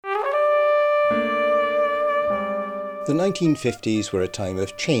The 1950s were a time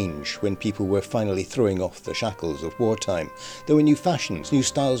of change when people were finally throwing off the shackles of wartime. There were new fashions, new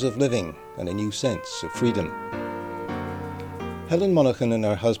styles of living, and a new sense of freedom. Helen Monaghan and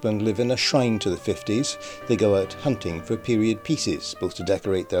her husband live in a shrine to the 50s. They go out hunting for period pieces, both to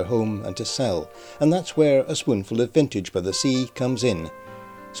decorate their home and to sell. And that's where A Spoonful of Vintage by the Sea comes in.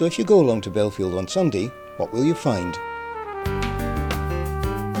 So if you go along to Belfield on Sunday, what will you find?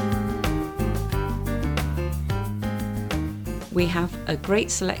 We have a great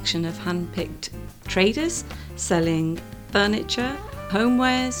selection of hand-picked traders selling furniture,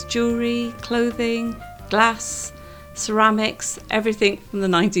 homewares, jewellery, clothing, glass, ceramics, everything from the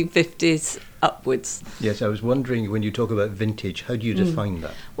 1950s upwards. Yes, I was wondering, when you talk about vintage, how do you define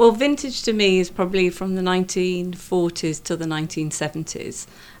that? Well, vintage to me is probably from the 1940s to the 1970s.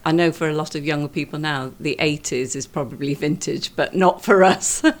 I know for a lot of younger people now, the 80s is probably vintage, but not for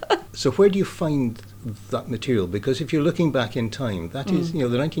us. So where do you find that material? Because if you're looking back in time, that is, the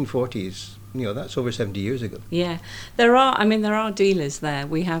 1940s, that's over 70 years ago. Yeah, there are dealers there.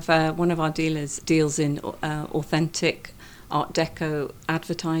 We have one of our dealers deals in authentic Art Deco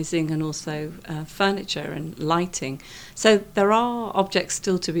advertising and also furniture and lighting. So there are objects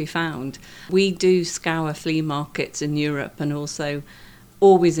still to be found. We do scour flea markets in Europe and also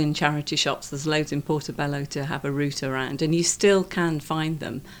always in charity shops. There's loads in Portobello to have a route around, and you still can find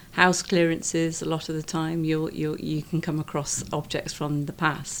them. House clearances, a lot of the time you can come across objects from the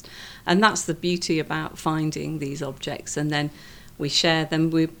past, and that's the beauty about finding these objects. And then we share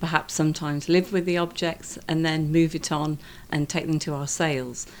them. We perhaps sometimes live with the objects and then move it on and take them to our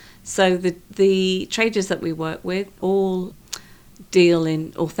sales. So the traders that we work with all deal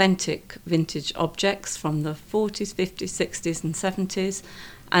in authentic vintage objects from the 40s, 50s, 60s and 70s.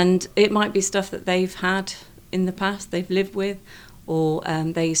 And it might be stuff that they've had in the past, they've lived with, or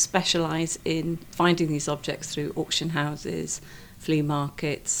they specialise in finding these objects through auction houses, flea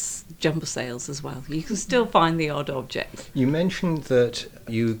markets, jumble sales as well. You can still find the odd object. You mentioned that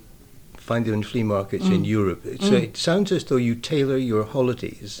you find them in flea markets in Europe. So it sounds as though you tailor your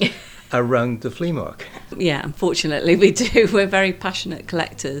holidays around the flea market. Yeah, unfortunately we do. We're very passionate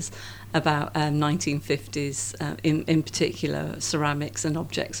collectors about 1950s, in particular ceramics and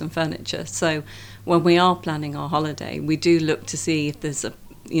objects and furniture. So when we are planning our holiday, we do look to see if there's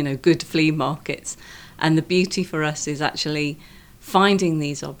good flea markets. And the beauty for us is actually finding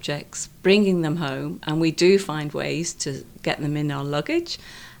these objects, bringing them home, and we do find ways to get them in our luggage,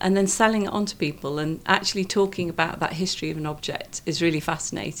 and then selling it on to people. And actually talking about that history of an object is really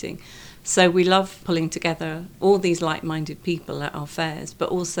fascinating. So we love pulling together all these like-minded people at our fairs, but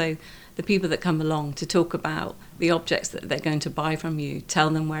also the people that come along to talk about the objects that they're going to buy from you,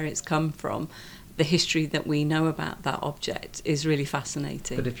 tell them where it's come from. The history that we know about that object is really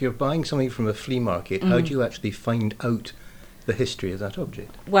fascinating. But if you're buying something from a flea market, how do you actually find out the history of that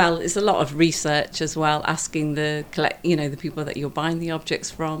object? Well, it's a lot of research as well, asking the people that you're buying the objects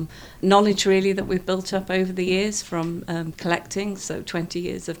from. Knowledge really that we've built up over the years from collecting, so 20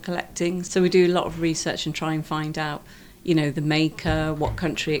 years of collecting. So we do a lot of research and try and find out, the maker, what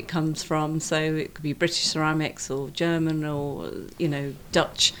country it comes from. So it could be British ceramics or German or,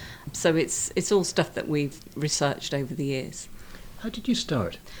 Dutch. So it's all stuff that we've researched over the years. How did you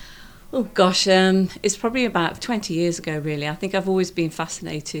start? Oh gosh, it's probably about 20 years ago really. I think I've always been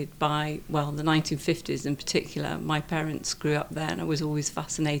fascinated by, the 1950s in particular. My parents grew up there and I was always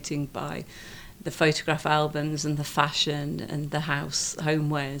fascinated by the photograph albums and the fashion and the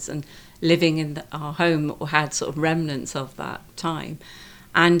homewares, and living in our home had sort of remnants of that time.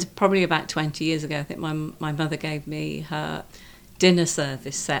 And probably about 20 years ago, I think my mother gave me her dinner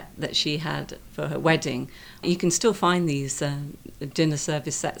service set that she had for her wedding. You can still find these dinner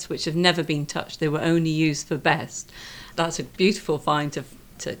service sets which have never been touched. They were only used for best. That's a beautiful find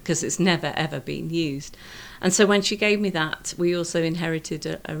because it's never ever been used. And so when she gave me that, we also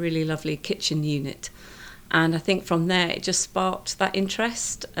inherited a really lovely kitchen unit. And I think from there it just sparked that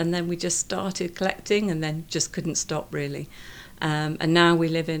interest, and then we just started collecting and then just couldn't stop really. And now we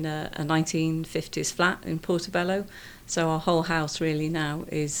live in a 1950s flat in Portobello. So our whole house really now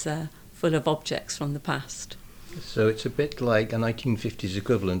is full of objects from the past. So it's a bit like a 1950s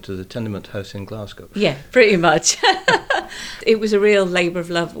equivalent to the tenement house in Glasgow. Yeah, pretty much. It was a real labour of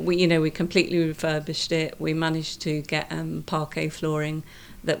love. We completely refurbished it. We managed to get parquet flooring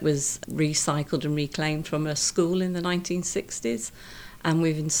that was recycled and reclaimed from a school in the 1960s, and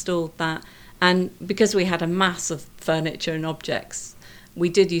we've installed that. And because we had a mass of furniture and objects, We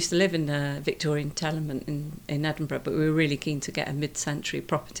did used to live in a Victorian tenement in Edinburgh, but we were really keen to get a mid-century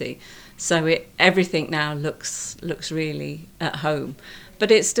property. So everything now looks really at home, but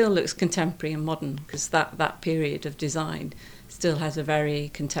it still looks contemporary and modern, because that period of design still has a very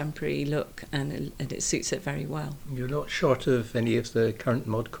contemporary look, and it suits it very well. You're not short of any of the current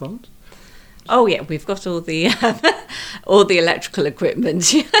mod cons? Oh yeah, we've got all the all the electrical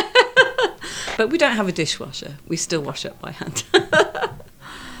equipment, but we don't have a dishwasher. We still wash up by hand.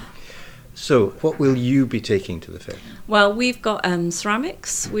 So, what will you be taking to the fair? Well, we've got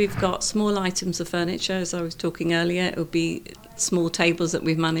ceramics, we've got small items of furniture, as I was talking earlier. It will be small tables that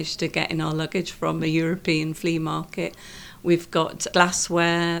we've managed to get in our luggage from a European flea market. We've got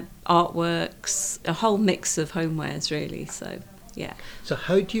glassware, artworks, a whole mix of homewares, really. So, yeah. So,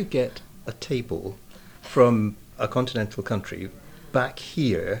 how do you get a table from a continental country back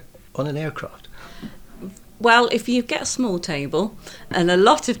here on an aircraft? Well, if you get a small table, and a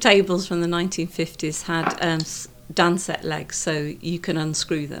lot of tables from the 1950s had Dansette legs, so you can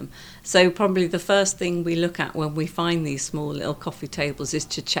unscrew them. So probably the first thing we look at when we find these small little coffee tables is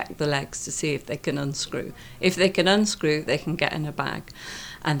to check the legs to see if they can unscrew. If they can unscrew, they can get in a bag,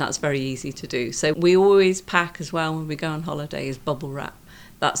 and that's very easy to do. So we always pack as well when we go on holiday is bubble wrap.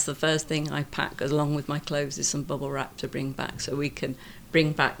 That's the first thing I pack along with my clothes, is some bubble wrap to bring back, so we can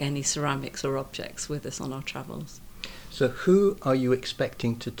bring back any ceramics or objects with us on our travels. So who are you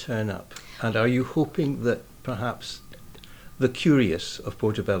expecting to turn up? And are you hoping that perhaps the curious of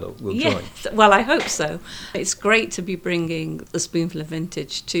Portobello will join? Yes, well, I hope so. It's great to be bringing the Spoonful of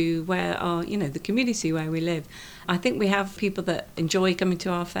Vintage to where the community where we live. I think we have people that enjoy coming to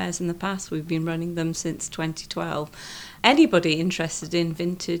our fairs in the past. We've been running them since 2012. Anybody interested in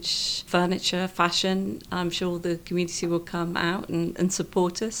vintage furniture, fashion, I'm sure the community will come out and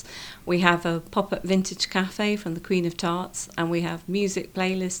support us. We have a pop-up vintage cafe from the Queen of Tarts, and we have music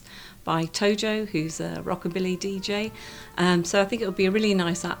playlist by Tojo, who's a rockabilly DJ. So I think it'll be a really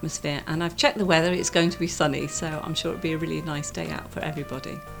nice atmosphere, and I've checked the weather, it's going to be sunny, so I'm sure it'll be a really nice day out for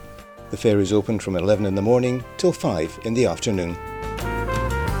everybody. The fair is open from 11 in the morning till 5 in the afternoon.